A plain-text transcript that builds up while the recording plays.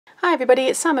Hi everybody,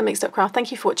 it's Sam at Mixed Up Craft.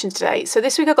 Thank you for watching today. So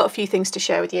this week I've got a few things to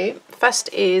share with you.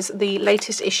 First is the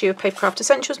latest issue of Papercraft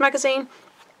Essentials magazine.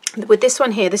 With this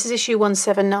one here, this is issue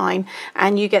 179,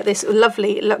 and you get this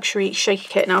lovely luxury shaker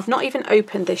kit. Now I've not even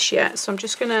opened this yet, so I'm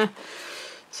just gonna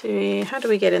see, how do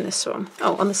we get in this one?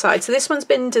 Oh, on the side. So this one's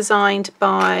been designed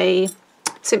by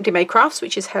Simply Made Crafts,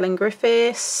 which is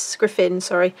Griffin,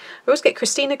 sorry. I always get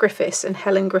Christina Griffiths and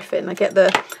Helen Griffin. I get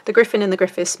the Griffin and the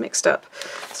Griffiths mixed up.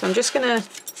 So I'm just gonna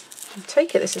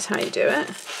take it this is how you do it.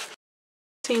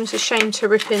 Seems a shame to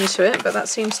rip into it, but that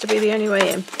seems to be the only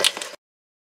way in.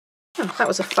 Oh, that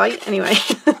was a fight. Anyway,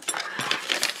 there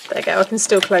you go, I can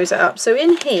still close it up. So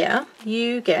in here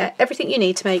you get everything you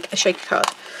need to make a shaker card.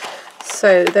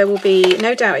 So there will be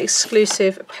no doubt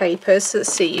exclusive papers. So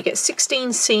let's see, you get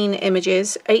 16 scene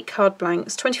images, 8 card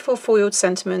blanks, 24 foiled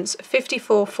sentiments,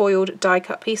 54 foiled die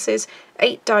cut pieces,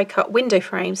 8 die cut window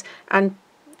frames, and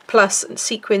plus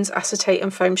sequins, acetate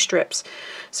and foam strips.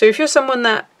 So if you're someone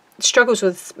that struggles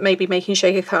with maybe making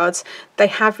shaker cards, they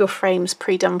have your frames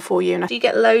pre-done for you, and you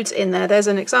get loads in there. There's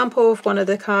an example of one of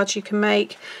the cards you can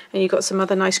make, and you've got some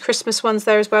other nice Christmas ones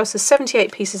there as well. So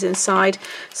 78 pieces inside.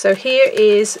 So here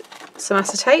is some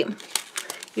acetate.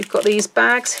 You've got these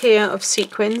bags here of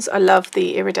sequins. I love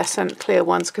the iridescent clear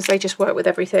ones because they just work with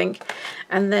everything.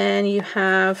 And then you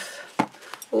have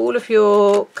all of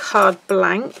your card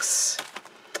blanks.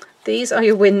 These are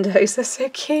your windows. They're so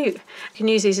cute. You can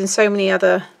use these in so many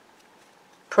other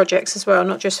projects as well,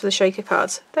 not just for the shaker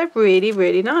cards. They're really,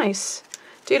 really nice.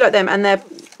 Do like them, and they're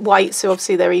white, so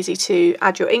obviously they're easy to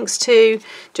add your inks to,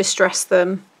 distress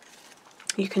them.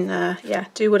 You can yeah,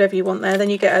 do whatever you want there. Then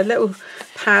you get a little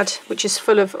pad which is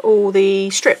full of all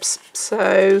the strips.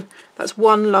 So that's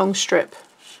one long strip,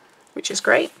 which is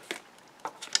great.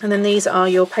 And then these are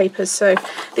your papers. So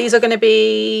these are going to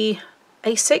be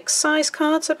A6 size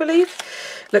cards, I believe.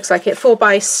 Looks like it.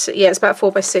 Yeah, it's about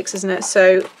 4 by 6, isn't it?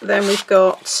 So then we've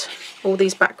got all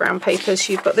these background papers.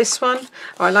 You've got this one.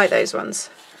 Oh, I like those ones.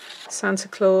 Santa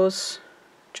Claus,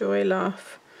 Joy,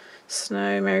 Laugh,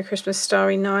 Snow, Merry Christmas,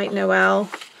 Starry Night, Noel.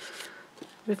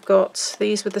 We've got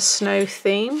these with the snow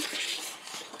theme.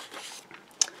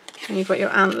 And you've got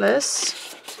your antlers.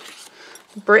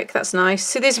 Brick, that's nice.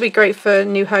 So these would be great for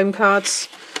new home cards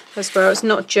as well. It's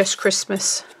not just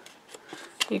Christmas.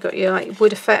 You've got your like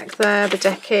wood effect there, the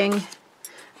decking.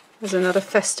 There's another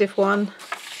festive one.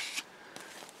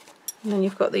 And then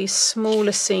you've got these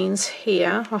smaller scenes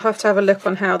here. I'll have to have a look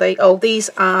on how they... Oh, these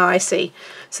are, I see.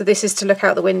 So this is to look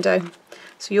out the window.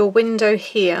 So your window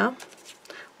here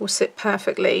will sit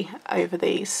perfectly over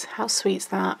these. How sweet's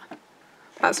that?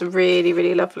 That's really,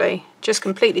 really lovely. Just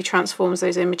completely transforms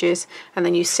those images, and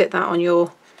then you sit that on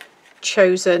your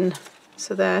chosen...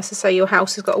 So there, so say your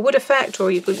house has got a wood effect, or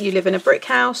you live in a brick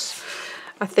house.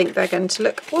 I think they're going to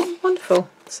look wonderful.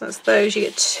 So that's those. You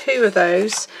get 2 of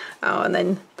those. Oh, and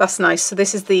then that's nice. So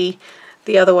this is the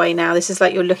other way now. This is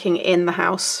like you're looking in the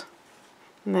house.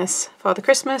 And there's Father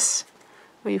Christmas,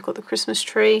 where you've got the Christmas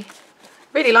tree.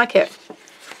 Really like it.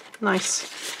 Nice.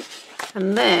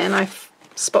 And then I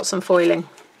spot some foiling.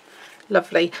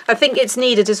 Lovely. I think it's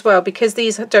needed as well because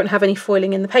these don't have any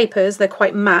foiling in the papers. They're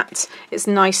quite matte. It's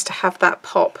nice to have that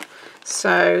pop.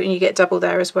 So, and you get double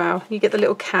there as well. You get the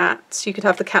little cats. You could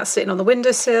have the cat sitting on the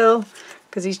windowsill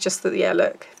because he's just the, yeah,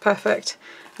 look, perfect.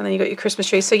 And then you got your Christmas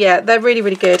tree. So yeah, they're really,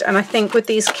 really good. And I think with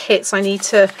these kits, I need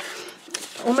to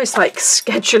almost like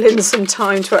schedule in some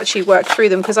time to actually work through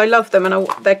them because I love them, and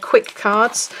they're quick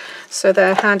cards. So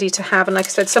they're handy to have. And like I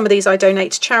said, some of these I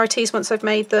donate to charities once I've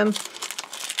made them.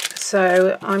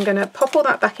 So I'm going to pop all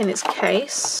that back in its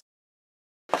case.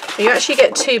 You actually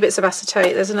get 2 bits of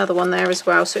acetate. There's another one there as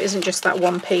well, so it isn't just that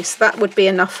one piece. That would be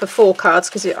enough for 4 cards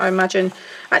because I imagine...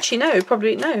 Actually, no,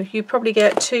 probably no. You probably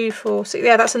get 2, 4, 6...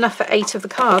 Yeah, that's enough for 8 of the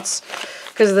cards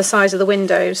because of the size of the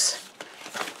windows.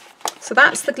 So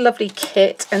that's the lovely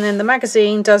kit. And then the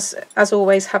magazine does, as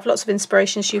always, have lots of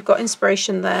inspiration. So you've got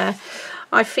inspiration there.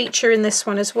 I feature in this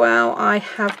one as well. I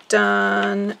have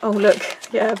done... Oh, look.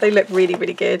 Yeah, they look really,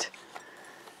 really good.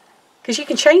 Because you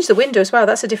can change the window as well.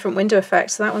 That's a different window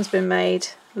effect. So that one's been made.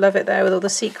 Love it there with all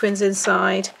the sequins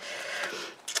inside.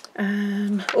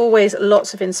 Always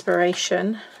lots of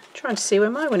inspiration. I'm trying to see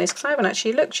where my one is because I haven't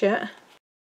actually looked yet.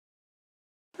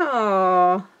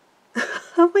 Oh,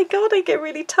 oh my god, I get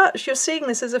really touched. You're seeing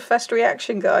this as a first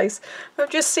reaction, guys. I've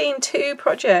just seen 2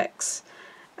 projects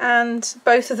and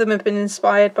both of them have been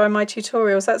inspired by my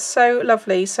tutorials. That's so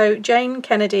lovely. So Jane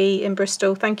Kennedy in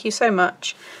Bristol, thank you so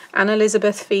much. And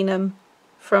Elizabeth Feenham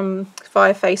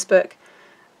via Facebook.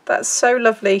 That's so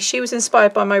lovely. She was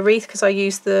inspired by my wreath because I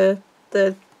used the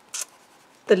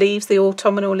leaves, the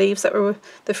autumnal leaves that were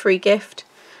the free gift.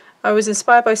 I was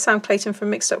inspired by Sam Clayton from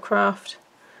Mixed Up Craft,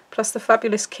 plus the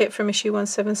fabulous kit from issue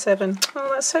 177.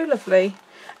 Oh, that's so lovely.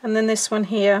 And then this one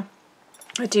here,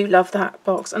 I do love that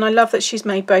box, and I love that she's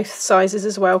made both sizes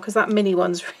as well, because that mini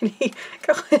one's really,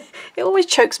 God, it always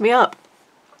chokes me up.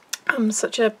 I'm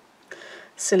such a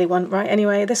silly one. Right,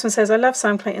 anyway, this one says, I love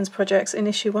Sam Clayton's projects in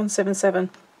issue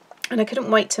 177. And I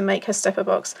couldn't wait to make her stepper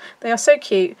box. They are so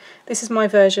cute. This is my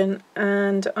version,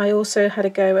 and I also had a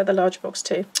go at the larger box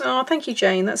too. Oh, thank you,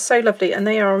 Jane. That's so lovely, and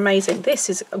they are amazing. This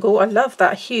is, oh, I love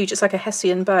that huge. It's like a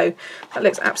Hessian bow. That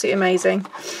looks absolutely amazing.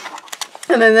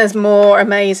 And then there's more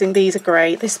amazing. These are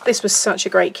great. This was such a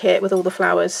great kit with all the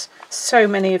flowers. So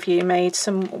many of you made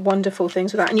some wonderful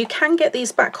things with that, and you can get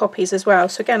these back copies as well.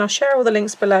 So again, I'll share all the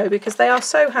links below because they are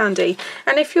so handy.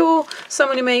 And if you're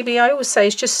someone who maybe, I always say,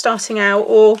 is just starting out,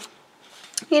 or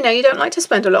you know, you don't like to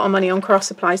spend a lot of money on craft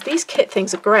supplies, these kit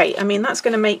things are great. I mean, that's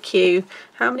going to make you,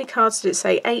 how many cards did it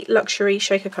say? 8 luxury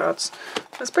shaker cards.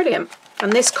 That's brilliant.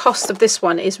 And this cost of this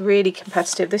one is really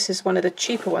competitive. This is one of the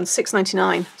cheaper ones,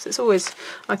 $6.99. So it's always,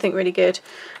 I think, really good.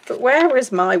 But where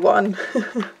is my one?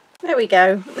 There we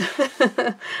go.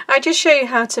 I just show you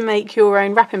how to make your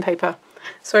own wrapping paper.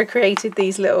 So I created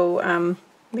these little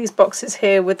these boxes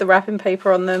here with the wrapping paper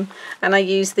on them, and I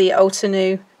used the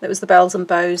Altenew, that was the bells and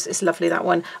bows. It's lovely, that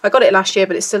one. I got it last year,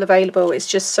 but it's still available. It's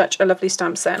just such a lovely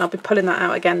stamp set, and I'll be pulling that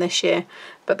out again this year.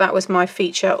 But that was my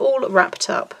feature, all wrapped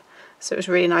up. So it was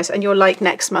really nice. And you'll like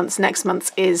next month's. Next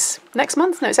month is, next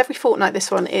month? No, it's every fortnight, this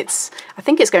one. It's, I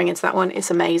think it's going into that one.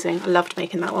 It's amazing. I loved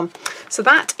making that one. So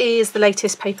that is the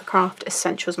latest Papercraft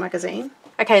Essentials magazine.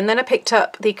 Okay, and then I picked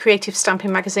up the Creative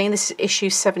Stamping magazine. This is issue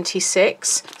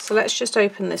 76. So let's just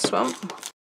open this one.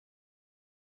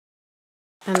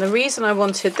 And the reason I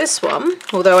wanted this one,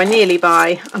 although I nearly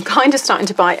buy, I'm kind of starting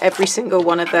to buy every single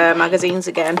one of their magazines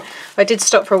again. I did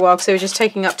stop for a while because they were just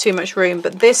taking up too much room,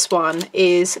 but this one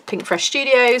is Pink Fresh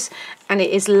Studios, and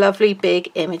it is lovely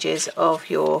big images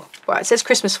of your, well, it says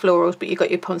Christmas florals, but you've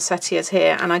got your poinsettias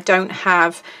here, and I don't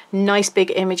have nice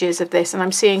big images of this, and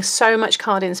I'm seeing so much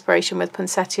card inspiration with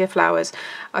poinsettia flowers.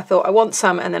 I thought I want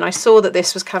some, and then I saw that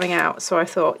this was coming out, so I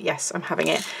thought, yes, I'm having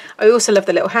it. I also love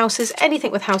the little houses.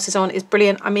 Anything with houses on is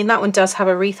brilliant. I mean, that one does have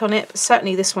a wreath on it, but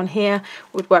certainly this one here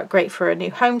would work great for a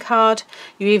new home card.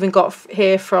 You even got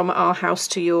here From Our House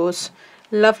to Yours.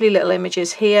 Lovely little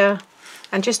images here.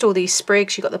 And just all these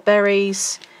sprigs, you've got the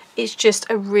berries. It's just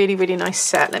a really, really nice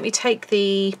set. Let me take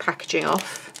the packaging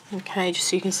off. Okay, just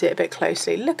so you can see it a bit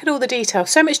closely. Look at all the detail.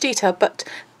 So much detail, but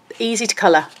easy to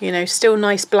colour, you know, still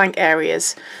nice blank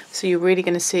areas. So you're really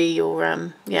going to see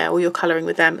your, yeah, all your colouring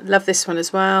with them. Love this one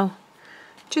as well.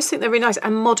 Just think they're really nice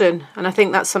and modern. And I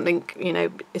think that's something, you know,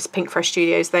 it's Pink Fresh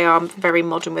Studios. They are very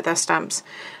modern with their stamps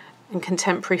and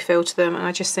contemporary feel to them. And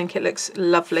I just think it looks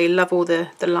lovely. Love all the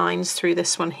lines through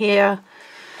this one here.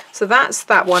 So that's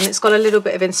that one. It's got a little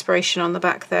bit of inspiration on the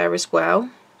back there as well.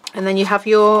 And then you have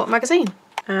your magazine.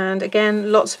 And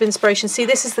again, lots of inspiration. See,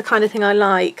 this is the kind of thing I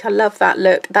like. I love that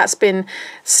look. That's been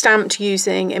stamped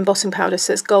using embossing powder.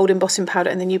 So it's gold embossing powder,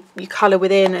 and then you colour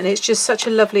within, and it's just such a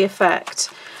lovely effect.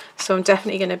 So I'm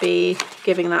definitely going to be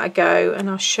giving that a go, and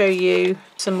I'll show you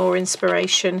some more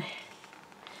inspiration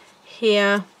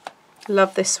here.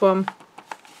 Love this one.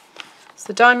 It's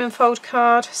the diamond fold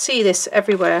card. See this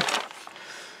everywhere.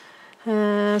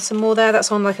 Some more there.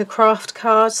 That's on like a craft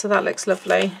card, so that looks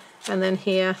lovely. And then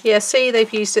here, yeah, see,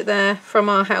 they've used it there. From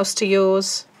Our House to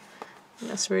Yours.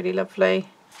 That's really lovely.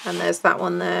 And there's that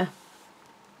one there.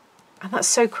 And that's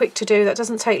so quick to do. That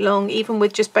doesn't take long. Even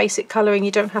with just basic colouring,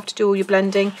 you don't have to do all your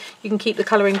blending. You can keep the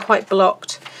colouring quite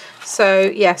blocked. So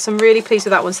yes, I'm really pleased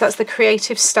with that one. So that's the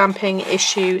Creative Stamping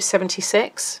issue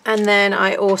 76. And then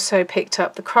I also picked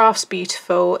up the Crafts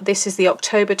Beautiful. This is the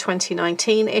October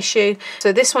 2019 issue.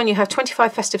 So this one you have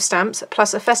 25 festive stamps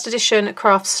plus a Fest Edition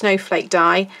Crafts Snowflake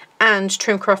die and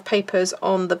Trimcraft papers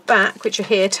on the back, which are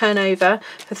here, turn over,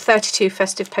 for 32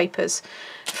 festive papers.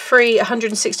 Free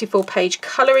 164 page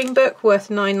colouring book worth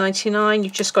 $9.99.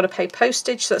 You've just got to pay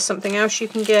postage, so that's something else you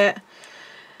can get.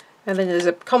 And then there's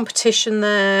a competition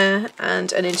there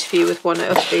and an interview with one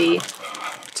of the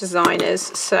designers.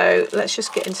 So let's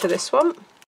just get into this one.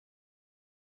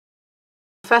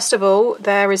 First of all,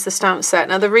 there is the stamp set.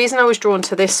 Now the reason I was drawn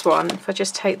to this one, if I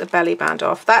just take the belly band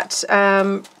off, that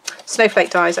snowflake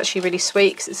die is actually really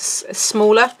sweet because it's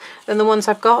smaller than the ones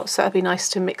I've got, so it'd be nice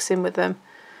to mix in with them.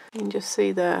 You can just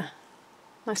see the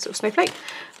nice little snowflake.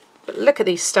 But look at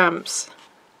these stamps.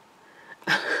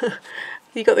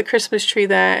 You've got the Christmas tree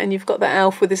there, and you've got the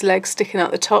elf with his legs sticking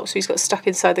out the top, so he's got stuck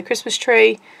inside the Christmas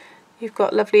tree. You've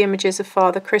got lovely images of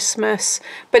Father Christmas.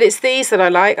 But it's these that I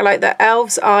like. I like the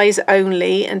elf's eyes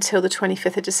only until the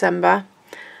 25th of December.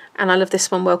 And I love this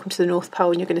one, Welcome to the North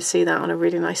Pole, and you're going to see that on a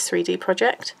really nice 3D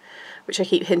project, which I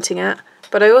keep hinting at.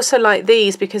 But I also like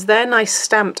these because they're nice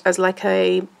stamped as like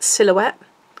a silhouette,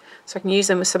 so I can use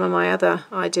them with some of my other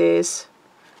ideas.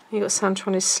 You've got Santa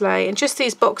on his sleigh, and just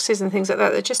these boxes and things like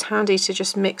that, they're just handy to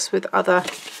just mix with other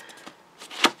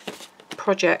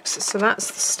projects. So that's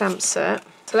the stamp set.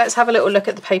 So let's have a little look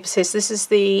at the papers here. So this is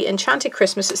the Enchanted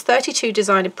Christmas. It's 32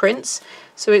 designer prints.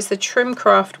 So it's the Trim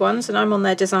Craft ones, and I'm on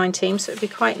their design team, so it'd be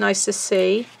quite nice to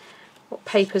see what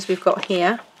papers we've got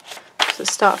here. So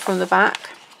let's start from the back.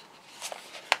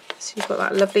 So you've got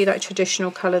that lovely, like,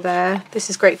 traditional colour there. This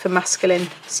is great for masculine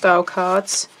style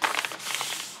cards.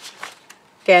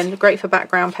 Again, great for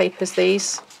background papers,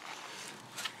 these.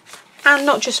 And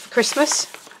not just for Christmas.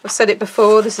 I've said it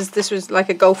before, this was like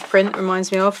a golf print,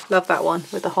 reminds me of. Love that one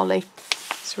with the holly.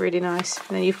 It's really nice.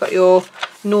 And then you've got your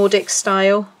Nordic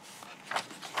style.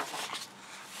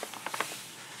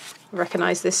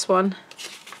 Recognise this one.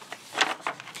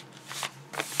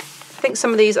 I think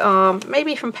some of these are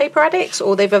maybe from Paper Addicts,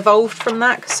 or they've evolved from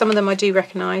that, 'cause some of them I do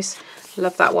recognise.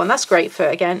 Love that one. That's great for,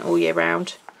 again, all year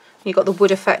round. You've got the wood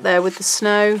effect there with the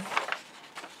snow.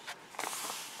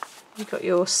 You've got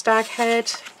your stag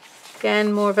head.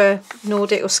 Again, more of a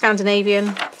Nordic or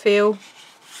Scandinavian feel.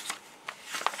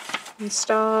 And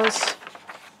stars.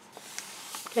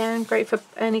 Again, great for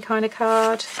any kind of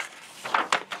card.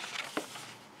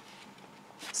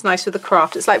 It's nice with the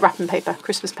craft. It's like wrapping paper,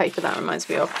 Christmas paper, that reminds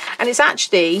me of. And it's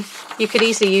actually, you could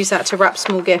easily use that to wrap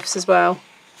small gifts as well.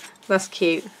 That's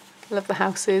cute. Love the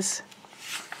houses.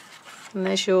 And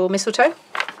there's your mistletoe.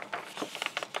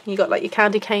 You got like your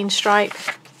candy cane stripe.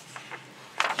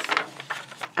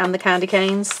 And the candy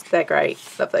canes, they're great.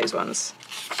 Love those ones.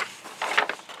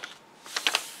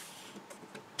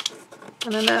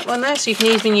 And then that one there, so you can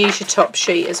even use your top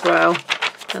sheet as well.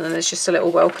 And then there's just a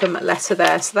little welcome letter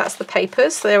there. So that's the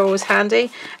papers, they're always handy.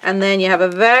 And then you have a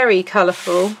very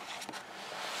colourful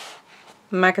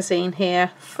magazine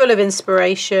here, full of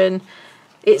inspiration.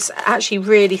 It's actually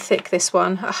really thick, this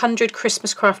one. 100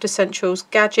 Christmas craft essentials,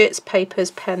 gadgets, papers,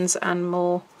 pens and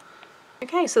more.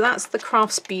 Okay, so that's the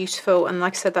Crafts Beautiful, and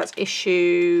like I said, that's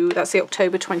the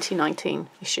October 2019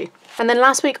 issue. And then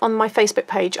last week on my Facebook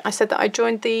page, I said that I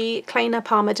joined the Claina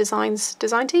Palmer Designs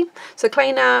design team. So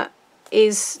Claina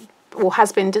is, or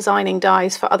has been, designing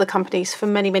dies for other companies for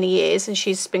many, many years, and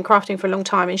she's been crafting for a long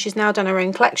time, and she's now done her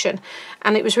own collection.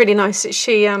 And it was really nice that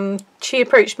she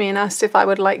approached me and asked if I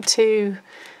would like to,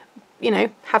 you know,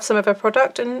 have some of her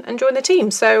product and join the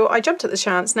team. So I jumped at the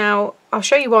chance. Now, I'll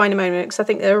show you why in a moment, because I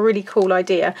think they're a really cool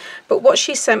idea. But what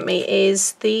she sent me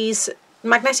is these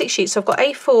magnetic sheets. So I've got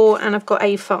A4 and I've got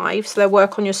A5, so they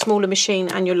work on your smaller machine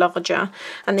and your larger.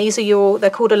 And these are they're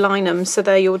called alignums, so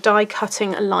they're your die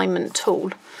cutting alignment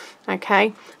tool.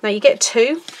 Okay, now you get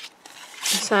two.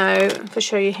 So if I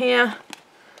show you here,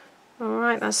 all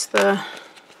right, that's the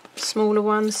smaller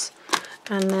ones.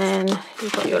 And then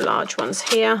you've got your large ones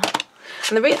here.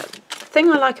 And the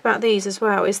thing I like about these as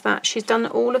well is that she's done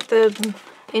all of them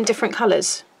in different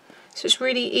colours. So it's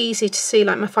really easy to see,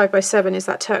 like my 5x7 is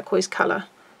that turquoise colour.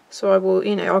 So I will,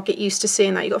 you know, I'll get used to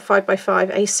seeing that. You've got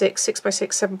 5x5, A6,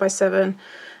 6x6, 7x7,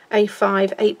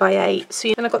 A5, 8x8.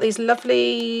 So then I've got these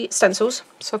lovely stencils.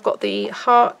 So I've got the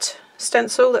heart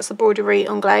stencil, that's the broderie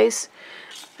on glaze.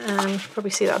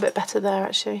 Probably see that a bit better there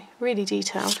actually. Really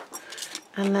detailed.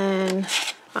 And then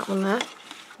that one there.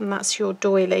 And that's your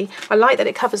doily. I like that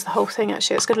it covers the whole thing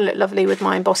actually. It's going to look lovely with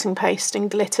my embossing paste and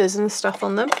glitters and stuff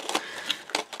on them.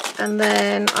 And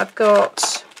then I've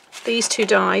got these two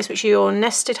dies, which are your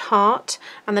nested heart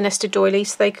and the nested doily,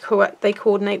 so they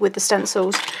coordinate with the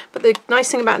stencils. But the nice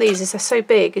thing about these is they're so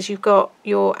big, is you've got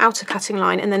your outer cutting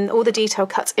line and then all the detail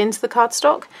cuts into the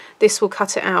cardstock. This will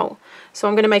cut it out. So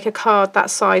I'm going to make a card that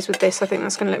size with this. I think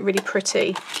that's going to look really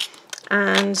pretty.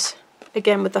 And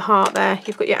again, with the heart there,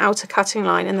 you've got your outer cutting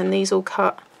line and then these all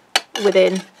cut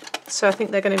within. So I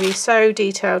think they're going to be so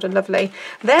detailed and lovely.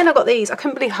 Then I've got these. I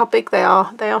couldn't believe how big they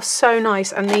are. They are so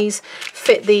nice, and these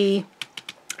fit the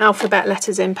alphabet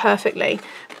letters in perfectly.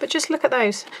 But just look at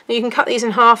those. Now you can cut these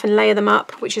in half and layer them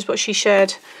up, which is what she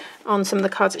shared on some of the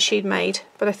cards that she'd made.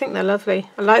 But I think they're lovely.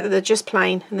 I like that they're just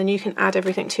plain, and then you can add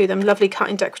everything to them. Lovely cut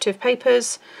in decorative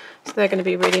papers. So they're going to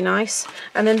be really nice.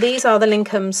 And then these are the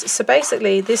Linkums. So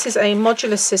basically this is a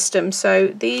modular system. So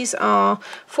these are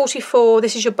 44,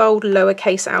 this is your bold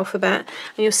lowercase alphabet.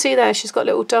 And you'll see there she's got a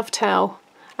little dovetail,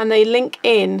 and they link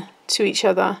in to each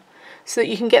other so that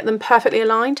you can get them perfectly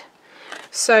aligned.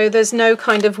 So there's no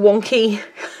kind of wonky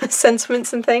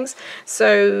sentiments and things.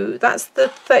 So that's the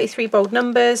 33 bold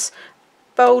numbers.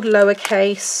 bold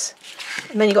lowercase,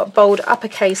 and then you've got bold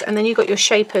uppercase, and then you've got your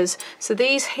shapers. So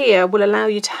these here will allow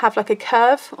you to have like a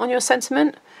curve on your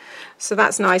sentiment. So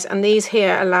that's nice. And these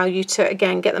here allow you to,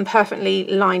 again, get them perfectly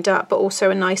lined up, but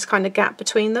also a nice kind of gap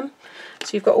between them.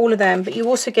 So you've got all of them, but you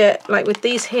also get, like with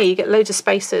these here, you get loads of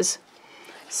spacers.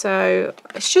 So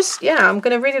it's just, yeah, I'm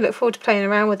going to really look forward to playing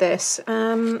around with this.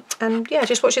 And yeah,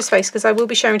 just watch this space, because I will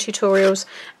be showing tutorials.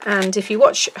 And if you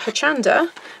watch Hochanda,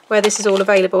 where this is all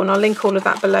available, and I'll link all of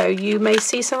that below, you may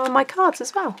see some of my cards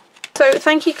as well. So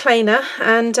thank you, Claina.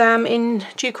 And in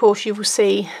due course, you will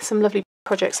see some lovely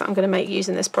projects that I'm going to make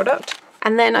using this product.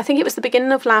 And then I think it was the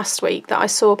beginning of last week that I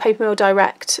saw Papermill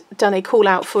Direct done a call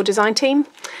out for design team.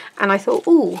 And I thought,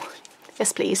 ooh,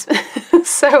 yes please.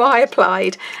 So I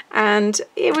applied and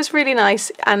it was really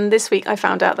nice, and this week I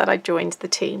found out that I joined the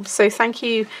team. So thank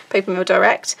you, Papermill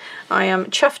Direct. I am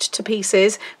chuffed to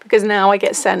pieces because now I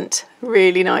get sent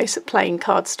really nice plain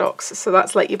cardstocks. So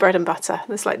that's like your bread and butter.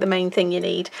 That's like the main thing you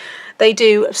need. They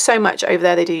do so much over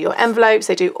there. They do your envelopes,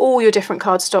 they do all your different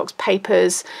cardstocks,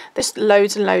 papers. There's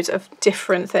loads and loads of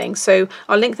different things. So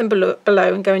I'll link them below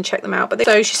and go and check them out. But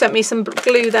so she sent me some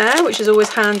glue there, which is always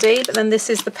handy. But then this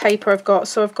is the paper I've got.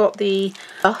 So I've got the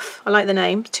Buff, I like the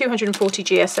name, 240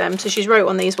 GSM. So she's wrote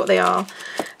on these what they are.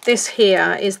 This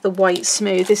here is the white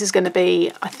smooth. This is going to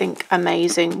be, I think,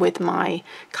 amazing with my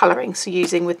colouring, so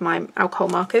using with my alcohol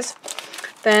markers.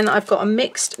 Then I've got a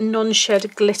mixed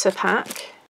non-shed glitter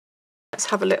pack. Let's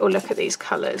have a little look at these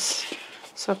colours.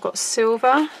 So I've got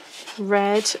silver,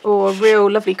 red, or a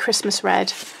real lovely Christmas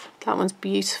red. That one's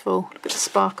beautiful. Look at the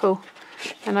sparkle.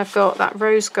 And I've got that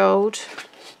rose gold,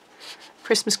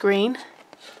 Christmas green,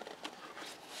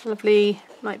 lovely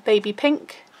like baby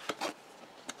pink,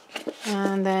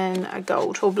 and then a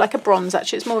gold, or like a bronze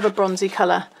actually. It's more of a bronzy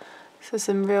colour. So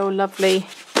some real lovely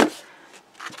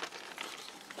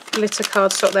glitter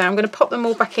cardstock there. I'm going to pop them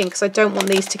all back in because I don't want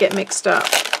these to get mixed up.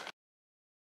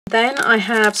 Then I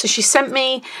have, so she sent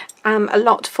me a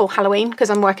lot for Halloween because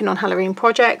I'm working on Halloween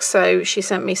projects. So she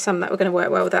sent me some that were going to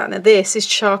work well with that. Now this is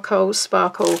charcoal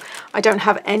sparkle. I don't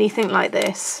have anything like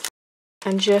this.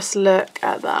 And just look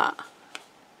at that.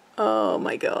 Oh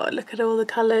my god, look at all the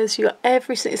colours. You got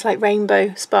everything. It's like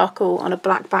rainbow sparkle on a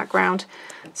black background.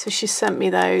 So she sent me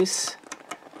those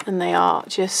and they are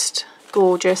just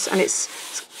gorgeous, and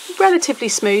it's relatively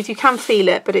smooth. You can feel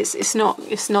it, but it's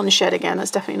non-shed again.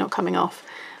 That's definitely not coming off.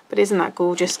 But isn't that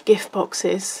gorgeous? Gift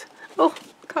boxes. Oh,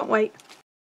 can't wait.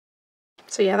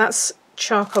 So yeah, that's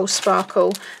charcoal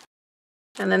sparkle.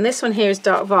 And then this one here is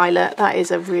dark violet. That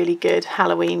is a really good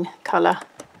Halloween colour.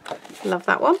 Love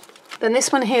that one. Then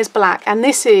this one here is black, and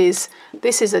this is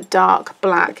a dark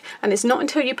black, and it's not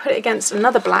until you put it against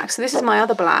another black. So this is my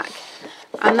other black,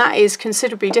 and that is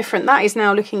considerably different. That is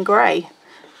now looking grey.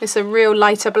 It's a real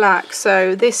lighter black.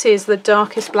 So this is the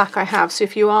darkest black I have. So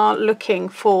if you are looking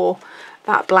for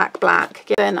that black,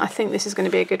 then I think this is going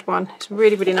to be a good one. It's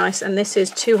really, really nice, and this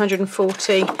is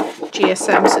 240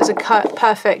 GSM, so it's a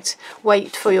perfect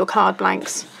weight for your card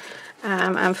blanks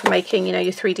and for making, you know,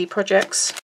 your 3D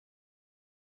projects.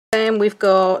 Then we've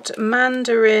got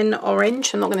Mandarin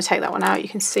Orange. I'm not going to take that one out. You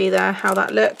can see there how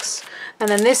that looks. And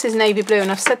then this is Navy Blue, and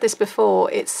I've said this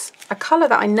before, it's a colour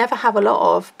that I never have a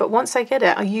lot of, but once I get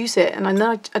it, I use it, and I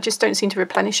know I just don't seem to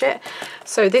replenish it.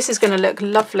 So this is going to look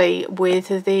lovely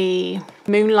with the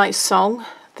Moonlight Song,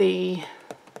 the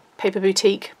Paper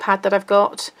Boutique pad that I've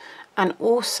got, and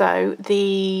also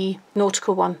the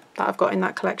nautical one that I've got in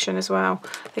that collection as well.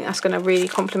 I think that's going to really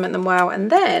complement them well.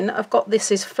 And then I've got, this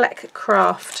is Fleck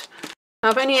Craft.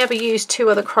 I've only ever used 2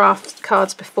 other craft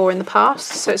cards before in the past,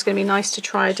 so it's going to be nice to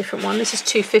try a different one. This is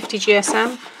 250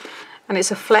 GSM, and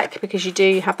it's a fleck because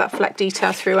you have that fleck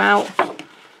detail throughout,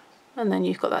 and then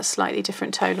you've got that slightly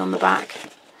different tone on the back.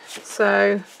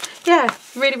 So yeah,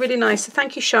 really, really nice. So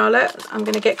thank you, Charlotte. I'm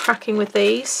going to get cracking with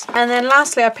these. And then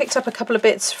lastly, I picked up a couple of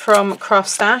bits from Craft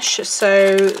Stash.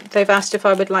 So they've asked if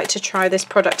I would like to try this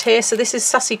product here. So this is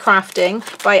Sassy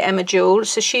Crafting by Emma Jewell.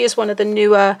 So she is one of the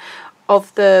newer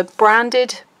of the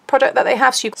branded product that they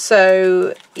have.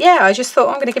 So yeah, I just thought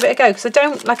I'm going to give it a go, because I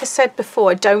don't, like I said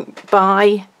before, I don't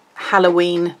buy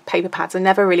Halloween paper pads. I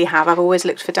never really have. I've always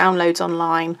looked for downloads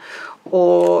online,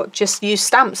 or just used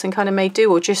stamps and kind of made do,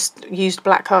 or just used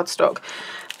black cardstock.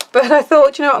 But I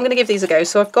thought, you know what, I'm going to give these a go.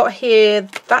 So I've got here,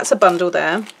 that's a bundle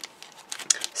there.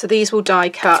 So these will die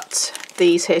cut,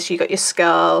 these here, so you've got your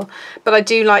skull. But I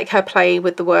do like her play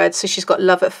with the words. So she's got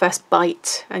love at first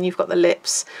bite, and you've got the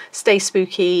lips, stay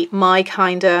spooky, my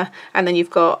kinda, and then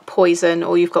you've got poison,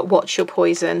 or you've got watch your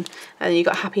poison, and then you've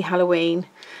got happy Halloween.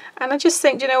 And I just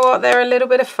think, you know what, they're a little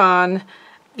bit of fun.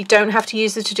 You don't have to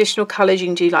use the traditional colours. You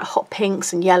can do like hot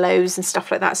pinks and yellows and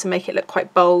stuff like that, so make it look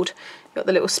quite bold. You've got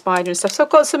the little spider and stuff. So I've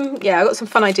got some, yeah, I've got some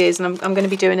fun ideas, and I'm going to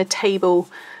be doing a table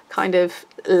kind of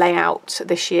layout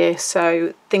this year,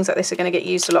 so things like this are going to get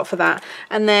used a lot for that.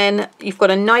 And then you've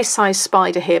got a nice size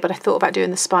spider here, but I thought about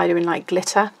doing the spider in like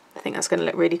glitter. I think that's going to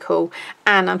look really cool,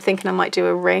 and I'm thinking I might do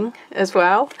a ring as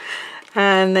well.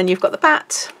 And then you've got the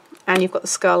bat, and you've got the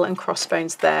skull and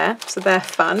crossbones there, so they're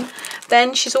fun.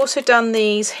 Then she's also done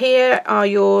these. Here are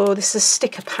this is a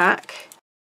sticker pack.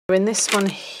 In this one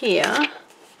here,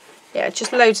 yeah,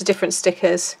 just loads of different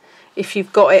stickers. If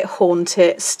you've got it, haunt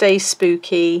it, stay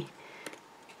spooky.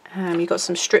 You've got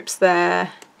some strips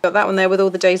there. Got that one there with all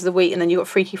the days of the week, and then you've got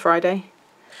Freaky Friday.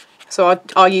 So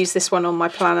I'll use this one on my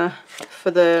planner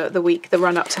for the week, the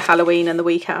run up to Halloween and the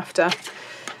week after.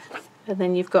 And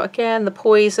then you've got, again, the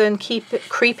poison,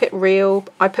 creep it real.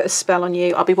 I put a spell on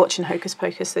you. I'll be watching Hocus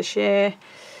Pocus this year.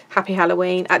 Happy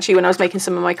Halloween. Actually, when I was making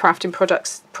some of my crafting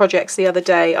projects the other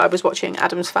day, I was watching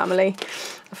Addams Family.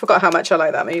 I forgot how much I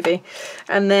like that movie.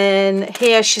 And then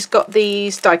here she's got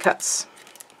these die cuts.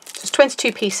 So it's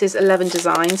 22 pieces, 11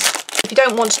 designs. If you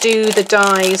don't want to do the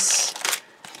dies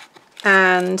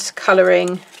and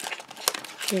colouring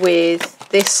with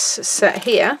this set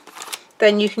here,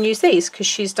 then you can use these because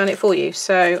she's done it for you.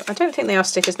 So I don't think they are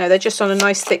stickers, no, they're just on a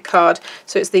nice thick card.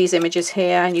 So it's these images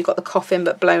here, and you've got the coffin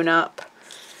but blown up.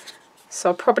 So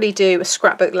I'll probably do a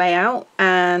scrapbook layout,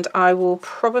 and I will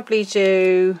probably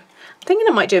do, I'm thinking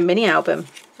I might do a mini album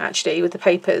actually with the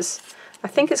papers. I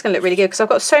think it's going to look really good because I've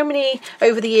got so many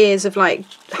over the years of like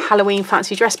Halloween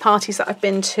fancy dress parties that I've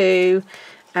been to,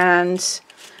 and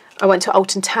I went to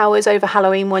Alton Towers over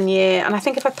Halloween one year, and I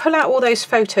think if I pull out all those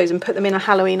photos and put them in a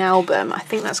Halloween album, I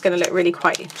think that's going to look really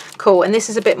quite cool. And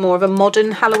this is a bit more of a modern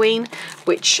Halloween,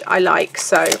 which I like,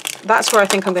 so that's where I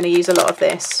think I'm going to use a lot of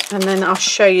this. And then I'll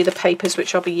show you the papers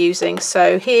which I'll be using.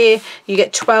 So here you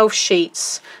get 12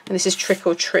 sheets, and this is Trick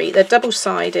or Treat. They're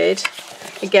double-sided.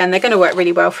 Again, they're going to work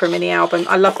really well for a mini album.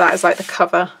 I love that as like the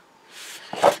cover.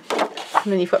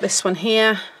 And then you've got this one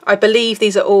here. I believe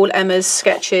these are all Emma's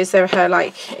sketches. They're her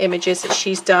like images that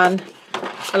she's done.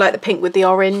 I like the pink with the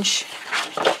orange.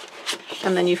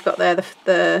 And then you've got there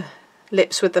the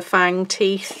lips with the fang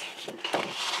teeth.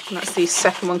 And that's the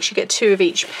second one. You get 2 of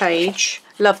each page.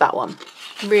 Love that one.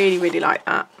 Really, really like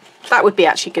that. That would be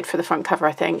actually good for the front cover,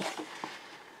 I think.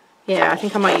 Yeah, I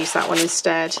think I might use that one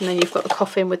instead. And then you've got the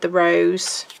coffin with the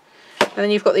rose. And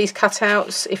then you've got these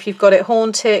cutouts. If you've got it,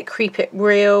 haunt it, creep it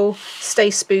real, stay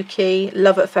spooky,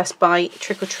 love at first bite,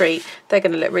 trick or treat. They're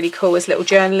going to look really cool as little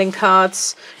journaling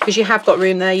cards, because you have got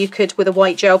room there. You could, with a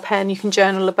white gel pen, you can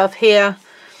journal above here,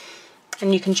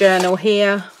 and you can journal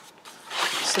here.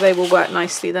 So they will work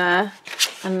nicely there.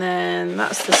 And then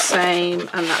that's the same,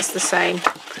 and that's the same.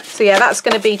 So yeah, that's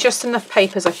going to be just enough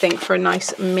papers, I think, for a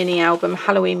nice mini album,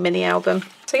 Halloween mini album.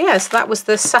 So yeah, so that was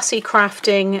the Sassy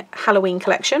Crafting Halloween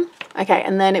collection. Okay,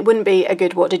 and then it wouldn't be a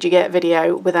good what did you get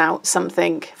video without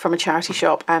something from a charity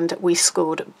shop, and we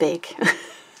scored big.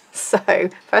 So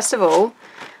first of all,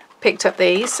 picked up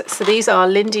these. So these are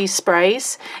Lindy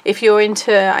sprays. If you're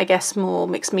into, I guess, more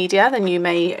mixed media, then you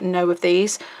may know of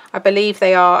these. I believe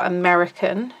they are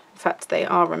American. In fact, they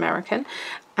are American.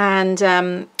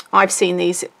 And I've seen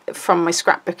these from my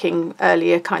scrapbooking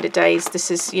earlier kind of days.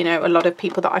 This is, you know, a lot of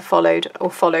people that I followed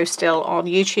or follow still on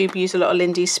YouTube use a lot of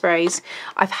Lindy sprays.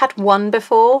 I've had one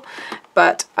before,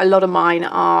 but a lot of mine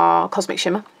are Cosmic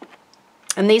Shimmer.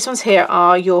 And these ones here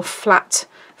are your flat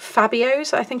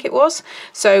Fabios, I think it was.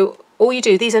 So all you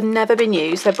do, these have never been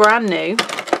used. They're brand new.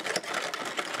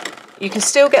 You can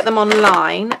still get them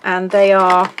online, and they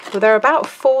are, well, they're about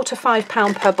 £4 to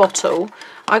 £5 per bottle.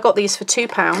 I got these for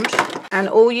 £2, and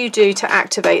all you do to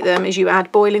activate them is you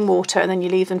add boiling water, and then you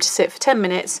leave them to sit for 10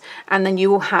 minutes, and then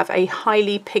you will have a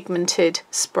highly pigmented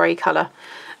spray colour.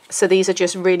 So these are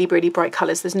just really, really bright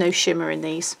colours. There's no shimmer in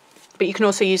these. But you can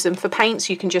also use them for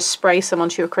paints. You can just spray some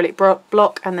onto your acrylic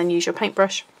block and then use your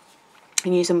paintbrush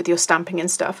and use them with your stamping and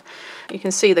stuff. You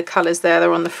can see the colours there,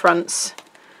 they're on the fronts.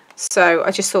 So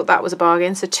I just thought that was a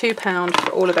bargain. So £2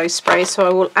 for all of those sprays. So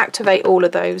I will activate all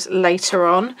of those later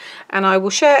on, and I will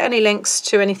share any links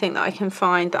to anything that I can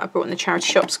find that I brought in the charity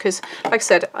shops, because like I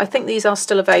said, I think these are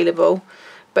still available,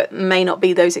 but may not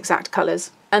be those exact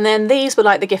colours. And then these were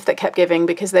like the gift that kept giving,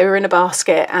 because they were in a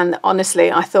basket, and honestly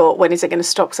I thought, when is it going to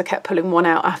stop? Because I kept pulling one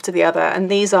out after the other.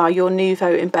 And these are your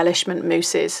Nuvo Embellishment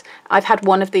mousses. I've had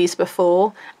one of these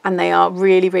before, and they are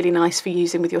really, really nice for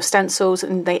using with your stencils,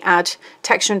 and they add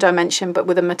texture and dimension but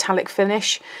with a metallic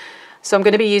finish. So I'm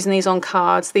going to be using these on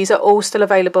cards. These are all still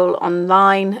available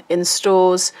online in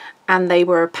stores, and they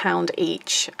were £1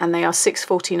 each, and they are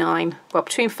 £6.49. Well,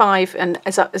 between £5 and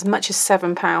as much as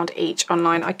 £7 each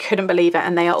online. I couldn't believe it,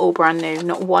 and they are all brand new.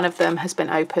 Not one of them has been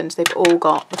opened. They've all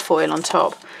got the foil on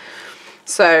top.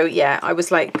 So yeah, I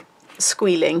was like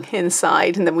squealing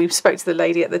inside, and then we spoke to the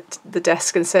lady at the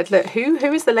desk and said, look, who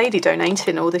is the lady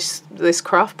donating all this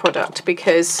craft product?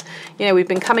 Because, you know, we've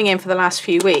been coming in for the last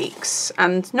few weeks,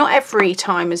 and not every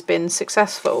time has been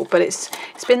successful, but it's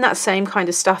been that same kind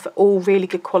of stuff, all really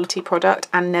good quality product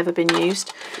and never been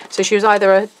used. So she was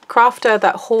either a crafter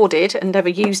that hoarded and never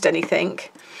used anything,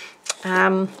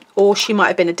 or she might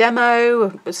have been a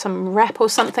demo, some rep or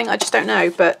something, I just don't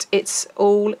know, but it's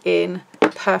all in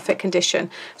perfect condition.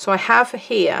 So I have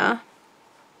here,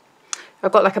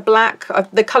 I've got like a black,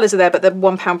 the colours are there, but the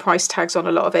 £1 price tags on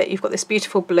a lot of it. You've got this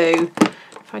beautiful blue.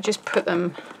 If I just put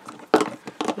them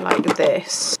like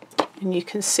this, and you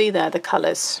can see there the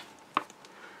colours.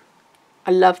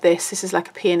 I love this. This is like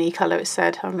a peony colour, it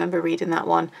said. I remember reading that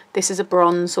one. This is a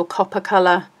bronze or copper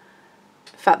colour.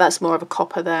 In fact, that's more of a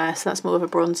copper there, so that's more of a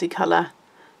bronzy colour.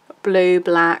 Blue,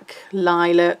 black,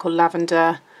 lilac or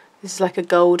lavender. This is like a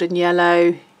golden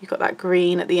yellow. You've got that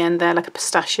green at the end there, like a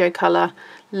pistachio colour.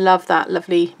 Love that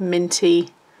lovely minty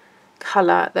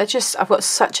colour. They're just, I've got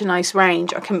such a nice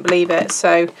range. I couldn't believe it.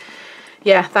 So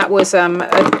yeah, that was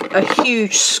a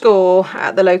huge score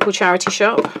at the local charity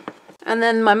shop. And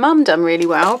then my mum done really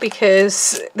well,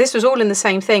 because this was all in the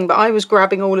same thing, but I was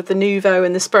grabbing all of the Nuvo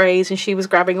and the sprays, and she was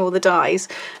grabbing all the dyes.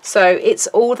 So it's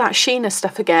all that Sheena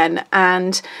stuff again.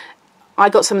 And I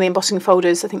got some of the embossing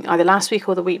folders, I think either last week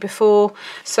or the week before.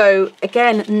 So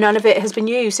again, none of it has been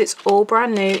used. It's all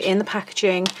brand new in the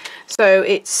packaging. So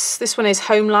this one is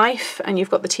Home Life, and you've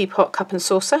got the teapot, cup and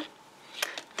saucer.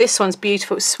 This one's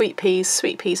beautiful, it's sweet peas.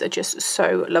 Sweet peas are just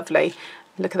so lovely.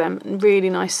 Look at them,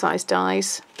 really nice sized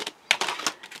dies.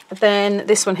 Then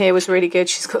this one here was really good.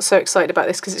 She's got so excited about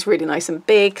this because it's really nice and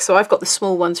big. So I've got the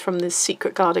small ones from the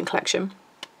Secret Garden collection.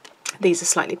 These are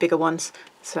slightly bigger ones.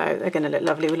 So they're going to look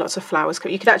lovely with lots of flowers.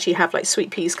 You could actually have like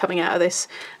sweet peas coming out of this,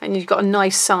 and you've got a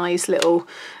nice size little,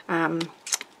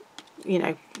 you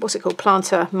know, what's it called,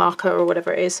 planter marker or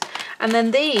whatever it is. And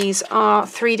then these are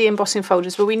 3D embossing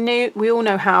folders. Well, we all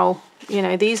know how, you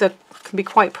know, these can be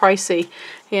quite pricey.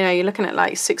 You know, you're looking at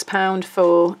like £6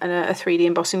 for a 3D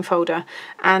embossing folder,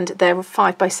 and they're a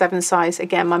 5x7 size.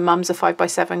 Again, my mum's a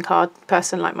 5x7 card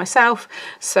person like myself,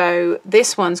 so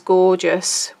this one's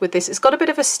gorgeous with this. It's got a bit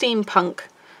of a steampunk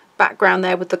background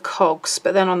there with the cogs,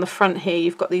 but then on the front here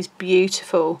you've got these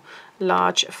beautiful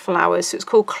large flowers. So it's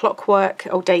called Clockwork,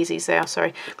 oh daisies they are,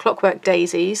 sorry, Clockwork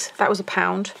Daisies. That was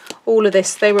 £1. All of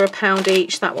this, they were £1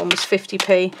 each. That one was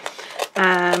 50p.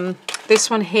 This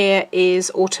one here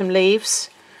is Autumn Leaves.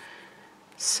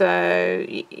 So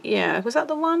yeah, was that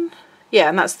the one? Yeah,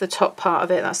 and that's the top part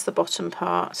of it, that's the bottom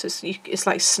part. So it's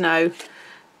like snow.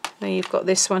 Then you've got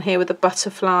this one here with the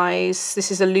butterflies.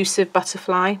 This is Elusive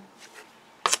Butterfly.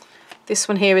 This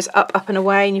one here is Up, Up and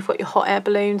Away, and you've got your hot air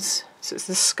balloons. So it's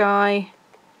the sky.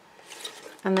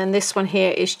 And then this one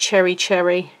here is Cherry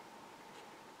Cherry.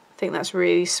 I think that's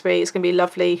really sweet. It's going to be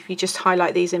lovely if you just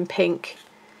highlight these in pink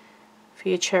for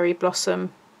your cherry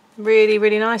blossom. Really,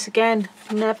 really nice. Again,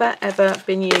 never ever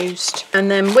been used.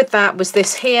 And then with that was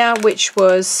this here, which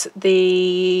was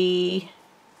the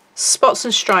Spots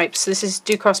and Stripes. This is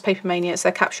Ducross Paper Mania. It's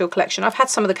their capsule collection. I've had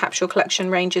some of the capsule collection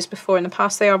ranges before in the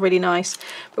past. They are really nice.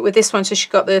 But with this one, so she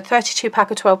got the 32 pack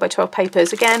of 12x12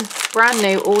 papers. Again, brand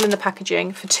new, all in the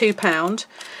packaging for £2.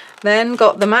 Then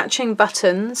got the matching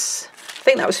buttons. I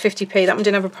think that was 50p. That one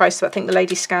didn't have a price, so I think the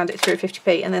lady scanned it through at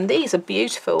 50p. And then these are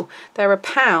beautiful. They're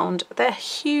 £1. They're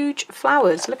huge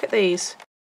flowers. Look at these.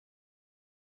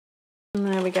 And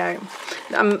there we go.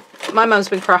 My mum's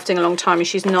been crafting a long time, and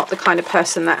she's not the kind of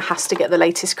person that has to get the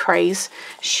latest craze.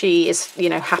 She is, you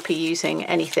know, happy using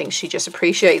anything. She just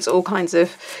appreciates all kinds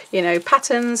of, you know,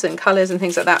 patterns and colours and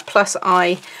things like that. Plus,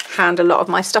 I hand a lot of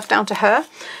my stuff down to her.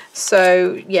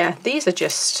 So yeah, these are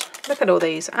just, look at all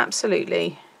these,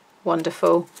 absolutely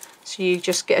wonderful. So you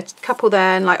just get a couple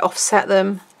there and like offset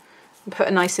them and put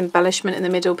a nice embellishment in the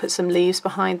middle, put some leaves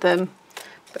behind them.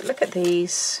 But look at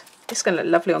these. It's going to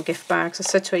look lovely on gift bags. I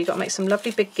said to her, you've got to make some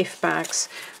lovely big gift bags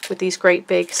with these great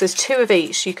big, so there's 2 of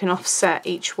each, you can offset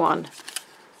each one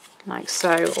like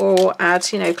so, or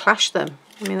add, you know, clash them.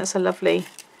 I mean, that's a lovely,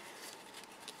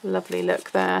 lovely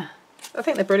look there. I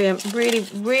think they're brilliant. Really,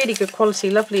 really good quality,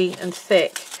 lovely and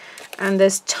thick. And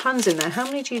there's tons in there. How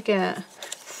many do you get?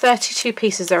 32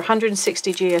 pieces. They're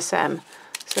 160 GSM.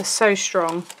 So they're so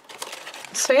strong.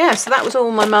 So yeah, so that was all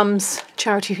my mum's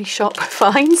charity shop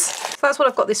finds. So that's what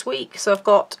I've got this week. So I've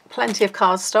got plenty of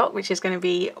cardstock, which is going to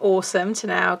be awesome to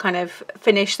now kind of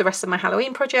finish the rest of my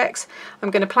Halloween projects.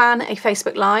 I'm going to plan a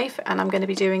Facebook Live, and I'm going to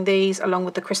be doing these along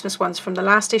with the Christmas ones from the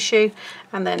last issue.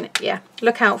 And then yeah,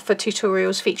 look out for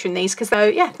tutorials featuring these. So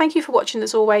yeah, thank you for watching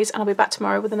as always, and I'll be back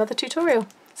tomorrow with another tutorial.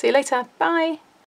 See you later. Bye.